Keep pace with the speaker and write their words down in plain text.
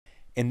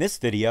In this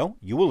video,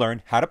 you will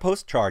learn how to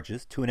post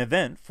charges to an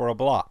event for a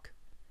block.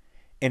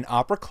 In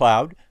Opera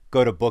Cloud,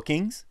 go to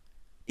Bookings,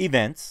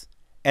 Events,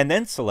 and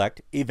then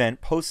select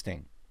Event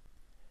Posting.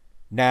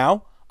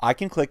 Now, I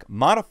can click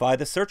Modify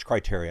the search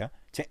criteria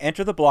to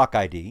enter the block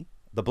ID,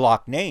 the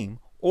block name,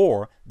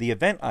 or the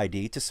event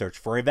ID to search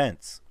for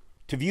events.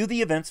 To view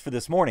the events for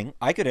this morning,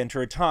 I could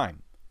enter a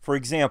time. For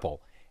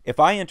example, if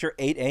I enter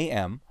 8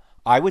 a.m.,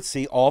 I would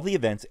see all the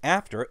events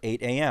after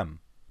 8 a.m.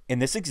 In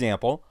this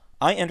example,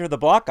 I enter the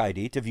block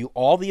ID to view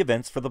all the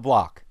events for the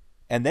block,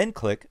 and then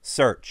click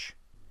Search.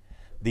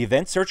 The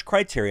event search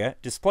criteria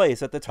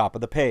displays at the top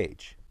of the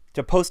page.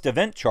 To post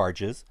event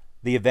charges,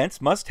 the events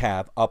must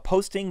have a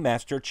posting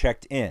master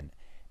checked in,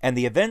 and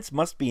the events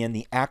must be in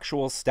the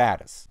actual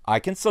status. I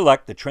can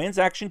select the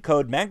transaction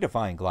code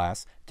magnifying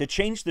glass to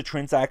change the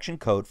transaction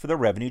code for the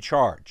revenue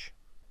charge.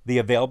 The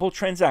available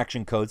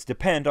transaction codes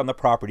depend on the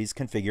property's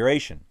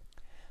configuration.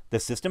 The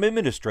system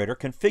administrator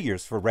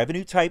configures for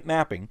revenue type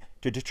mapping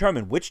to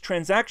determine which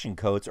transaction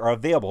codes are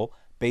available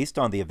based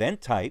on the event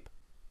type,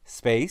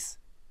 space,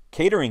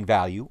 catering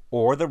value,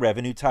 or the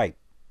revenue type.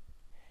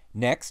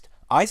 Next,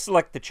 I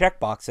select the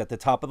checkbox at the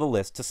top of the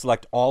list to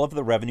select all of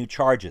the revenue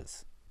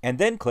charges, and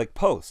then click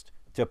Post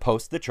to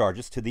post the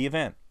charges to the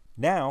event.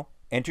 Now,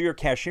 enter your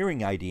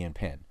cashiering ID and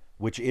PIN,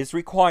 which is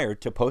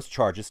required to post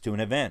charges to an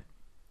event,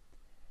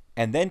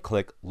 and then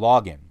click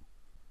Login.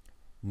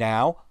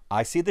 Now,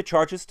 I see the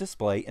charges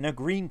display in a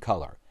green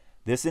color.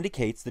 This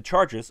indicates the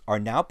charges are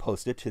now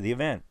posted to the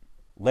event.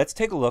 Let's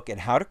take a look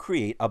at how to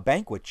create a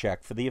banquet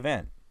check for the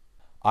event.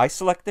 I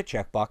select the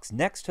checkbox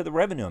next to the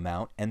revenue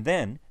amount and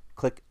then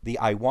click the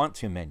I Want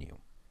To menu.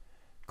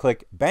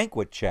 Click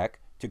Banquet Check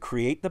to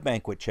create the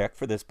banquet check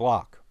for this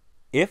block.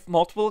 If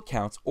multiple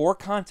accounts or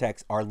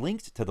contacts are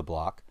linked to the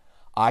block,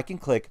 I can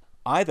click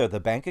either the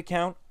bank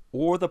account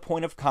or the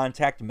point of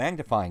contact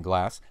magnifying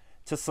glass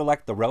to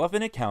select the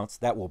relevant accounts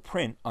that will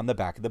print on the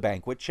back of the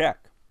banquet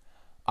check.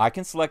 I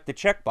can select the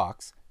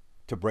checkbox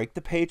to break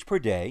the page per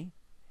day,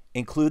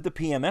 include the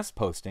PMS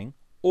posting,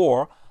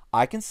 or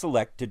I can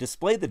select to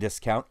display the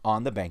discount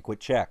on the banquet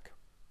check.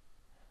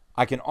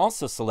 I can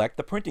also select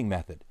the printing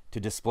method to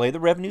display the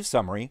revenue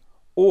summary,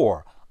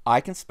 or I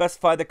can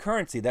specify the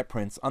currency that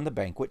prints on the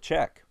banquet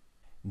check.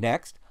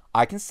 Next,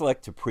 I can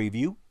select to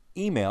preview,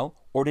 email,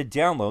 or to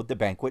download the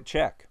banquet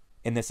check.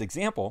 In this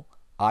example,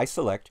 I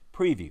select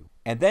Preview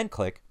and then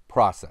click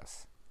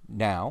Process.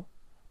 Now,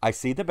 I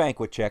see the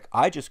banquet check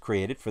I just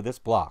created for this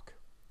block.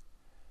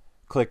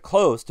 Click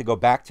Close to go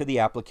back to the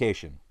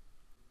application.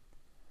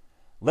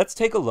 Let's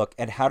take a look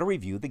at how to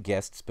review the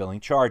guest's billing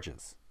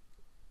charges.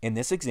 In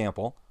this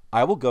example,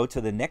 I will go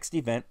to the next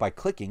event by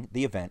clicking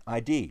the event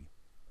ID.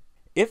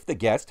 If the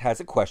guest has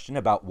a question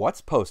about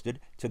what's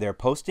posted to their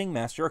posting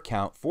master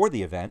account for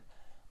the event,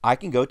 I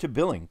can go to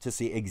Billing to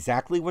see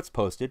exactly what's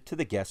posted to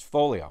the guest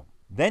folio.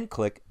 Then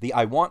click the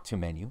I Want To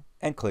menu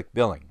and click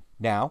Billing.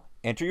 Now,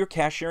 enter your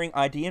cashiering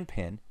ID and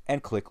PIN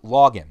and click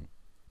Login.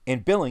 In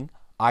Billing,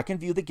 I can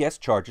view the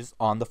guest charges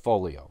on the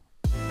folio.